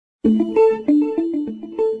Welcome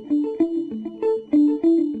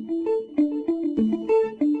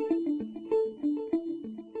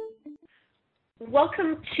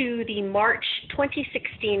to the March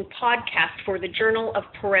 2016 podcast for the Journal of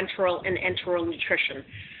Parenteral and Enteral Nutrition.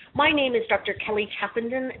 My name is Dr. Kelly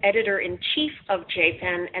Tappenden, Editor-in-Chief of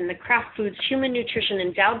JPEN and the Kraft Foods Human Nutrition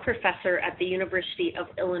Endowed Professor at the University of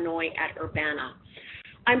Illinois at Urbana.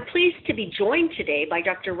 I'm pleased to be joined today by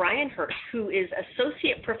Dr. Ryan Hurt, who is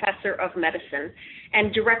Associate Professor of Medicine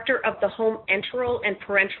and Director of the Home Enteral and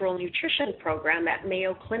Parenteral Nutrition Program at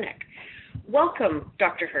Mayo Clinic. Welcome,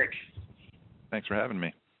 Dr. Hurt. Thanks for having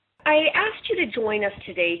me. I asked you to join us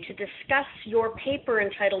today to discuss your paper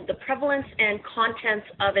entitled The Prevalence and Contents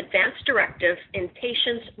of Advanced Directives in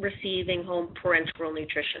Patients Receiving Home Parenteral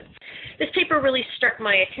Nutrition. This paper really struck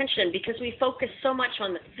my attention because we focus so much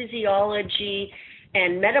on the physiology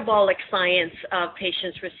and metabolic science of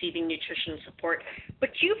patients receiving nutrition support, but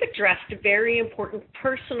you've addressed a very important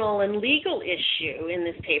personal and legal issue in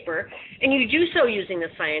this paper, and you do so using the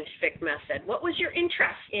scientific method. What was your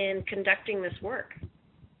interest in conducting this work?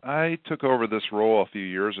 I took over this role a few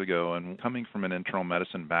years ago, and coming from an internal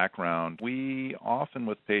medicine background, we often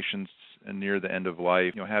with patients near the end of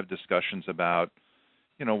life, have discussions about,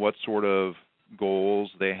 what sort of goals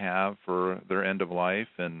they have for their end of life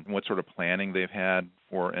and what sort of planning they've had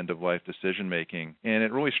for end of life decision making. And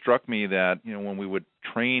it really struck me that, when we would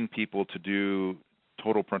train people to do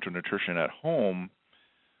total parenteral nutrition at home,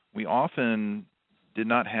 we often did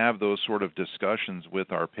not have those sort of discussions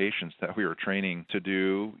with our patients that we were training to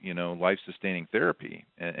do, life-sustaining therapy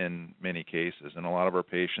in many cases. And a lot of our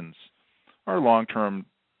patients are long-term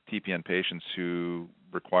TPN patients who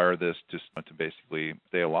require this just to basically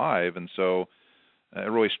stay alive. And so it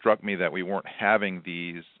really struck me that we weren't having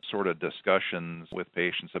these sort of discussions with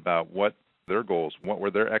patients about what their goals, what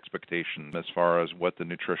were their expectations as far as what the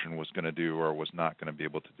nutrition was going to do or was not going to be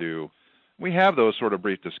able to do. We have those sort of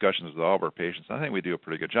brief discussions with all of our patients. I think we do a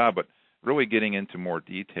pretty good job, but really getting into more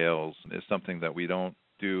details is something that we don't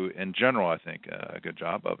do in general, I think, a good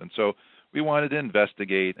job of. And so we wanted to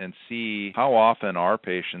investigate and see how often our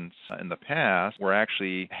patients in the past were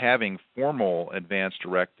actually having formal advanced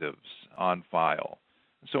directives on file.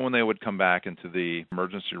 So when they would come back into the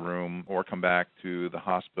emergency room or come back to the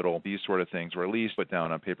hospital, these sort of things were at least put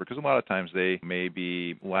down on paper, because a lot of times they may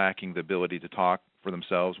be lacking the ability to talk for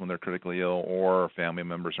themselves when they're critically ill or family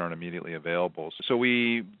members aren't immediately available. So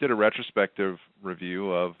we did a retrospective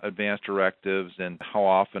review of advanced directives and how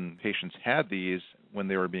often patients had these when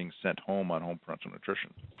they were being sent home on home parenteral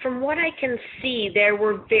nutrition. From what I can see, there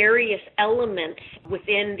were various elements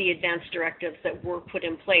within the advanced directives that were put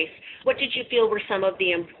in place. What did you feel were some of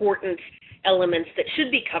the important elements that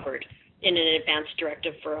should be covered in an advanced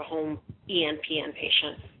directive for a home ENPN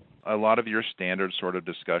patient? A lot of your standard sort of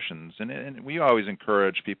discussions, and we always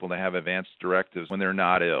encourage people to have advanced directives when they're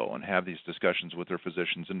not ill and have these discussions with their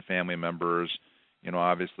physicians and family members,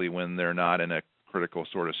 obviously when they're not in a critical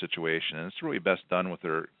sort of situation. And it's really best done with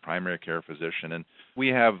their primary care physician. And we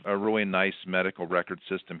have a really nice medical record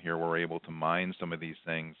system here where we're able to mine some of these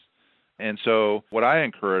things. And so what I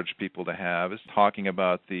encourage people to have is talking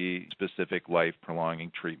about the specific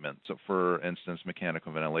life-prolonging treatment. So for instance,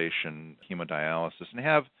 mechanical ventilation, hemodialysis, and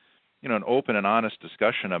have an open and honest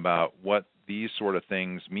discussion about what these sort of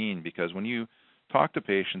things mean. Because when you talk to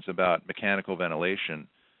patients about mechanical ventilation,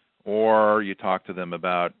 or you talk to them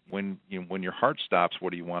about when your heart stops,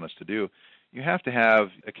 what do you want us to do? You have to have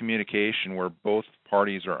a communication where both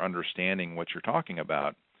parties are understanding what you're talking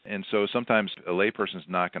about. And so sometimes a layperson is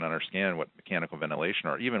not going to understand what mechanical ventilation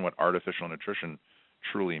or even what artificial nutrition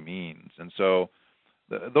truly means. And so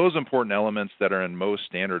those important elements that are in most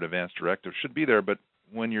standard advanced directives should be there. But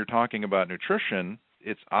when you're talking about nutrition,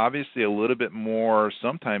 it's obviously a little bit more,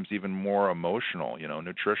 sometimes even more emotional,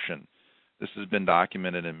 nutrition. This has been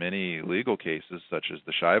documented in many legal cases, such as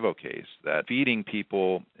the Shivo case, that feeding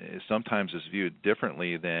people sometimes is viewed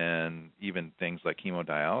differently than even things like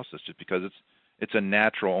hemodialysis, just because it's a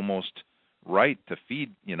natural, almost right to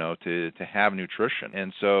feed, to have nutrition.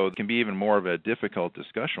 And so it can be even more of a difficult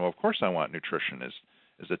discussion. Well, of course I want nutrition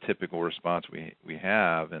is a typical response we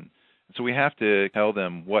have. And so we have to tell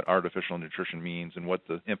them what artificial nutrition means and what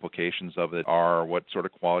the implications of it are, what sort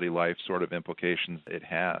of quality life sort of implications it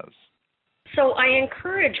has. So I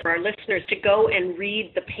encourage our listeners to go and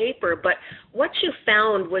read the paper, but what you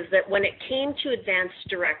found was that when it came to advanced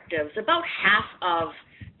directives, about half of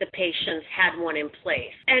the patients had one in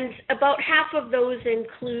place. And about half of those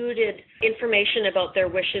included information about their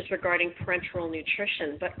wishes regarding parenteral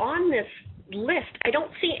nutrition. But on this list, I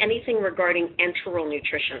don't see anything regarding enteral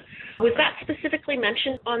nutrition. Was that specifically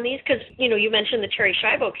mentioned on these? Because, you mentioned the Terry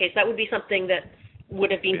Schiavo case. That would be something that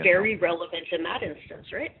would have been very relevant in that instance,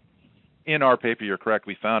 right? In our paper, you're correct.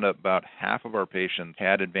 We found about half of our patients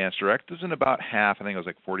had advanced directives, and about half, I think it was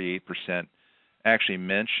like 48%, actually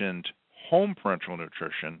mentioned home parenteral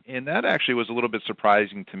nutrition. And that actually was a little bit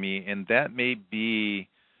surprising to me, and that may be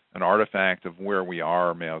an artifact of where we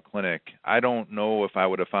are, Mayo Clinic. I don't know if I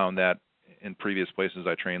would have found that in previous places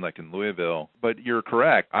I trained, like in Louisville. But you're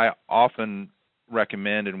correct. I often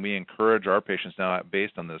recommend, and we encourage our patients now,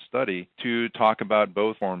 based on this study, to talk about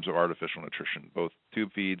both forms of artificial nutrition, both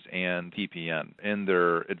tube feeds and TPN, in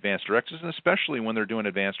their advanced directives, and especially when they're doing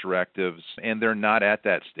advanced directives and they're not at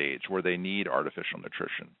that stage where they need artificial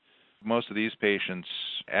nutrition. Most of these patients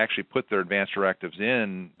actually put their advanced directives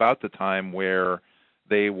in about the time where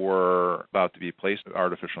they were about to be placed with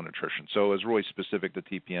artificial nutrition. So it was really specific to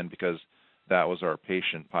TPN because that was our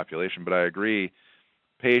patient population. But I agree,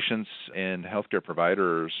 patients and healthcare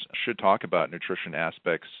providers should talk about nutrition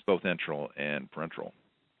aspects, both enteral and parenteral.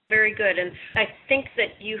 Very good. And I think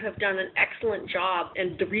that you have done an excellent job,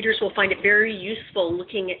 and the readers will find it very useful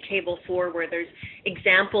looking at Table 4, where there's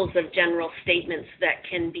examples of general statements that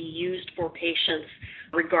can be used for patients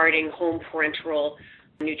regarding home parenteral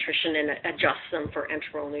nutrition and adjust them for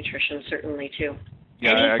enteral nutrition, certainly, too.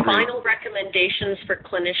 Yeah, Any final recommendations for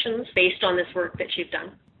clinicians based on this work that you've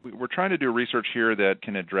done? We're trying to do research here that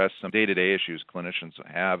can address some day-to-day issues clinicians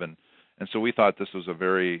have, and so we thought this was a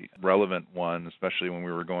very relevant one, especially when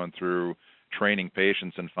we were going through training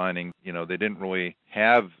patients and finding, they didn't really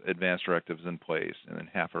have advanced directives in place, and then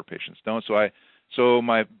half our patients don't. So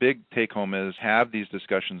my big take-home is have these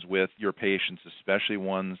discussions with your patients, especially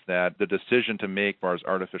ones that the decision to make as far as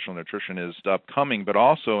artificial nutrition is upcoming, but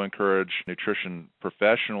also encourage nutrition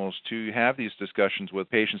professionals to have these discussions with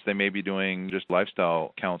patients they may be doing just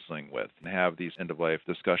lifestyle counseling with, and have these end-of-life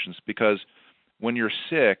discussions, because when you're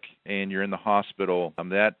sick and you're in the hospital,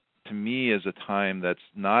 that to me is a time that's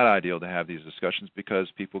not ideal to have these discussions, because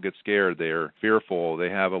people get scared, they're fearful, they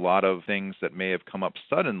have a lot of things that may have come up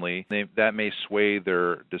suddenly that may sway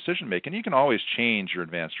their decision making. You can always change your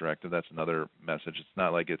advanced directive. That's another message. It's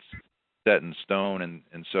not like it's set in stone,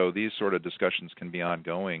 and so these sort of discussions can be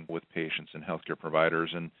ongoing with patients and healthcare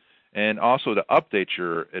providers, and also to update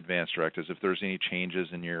your advanced directives if there's any changes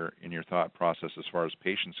in your thought process as far as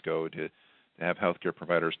patients go, to have healthcare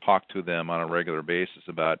providers talk to them on a regular basis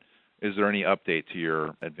about, is there any update to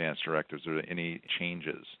your advanced directives, or any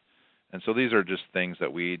changes? And so these are just things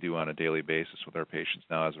that we do on a daily basis with our patients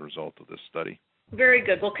now as a result of this study. Very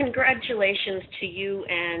good. Well, congratulations to you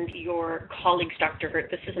and your colleagues, Dr.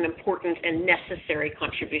 Hurt. This is an important and necessary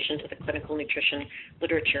contribution to the clinical nutrition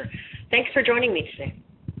literature. Thanks for joining me today.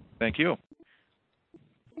 Thank you.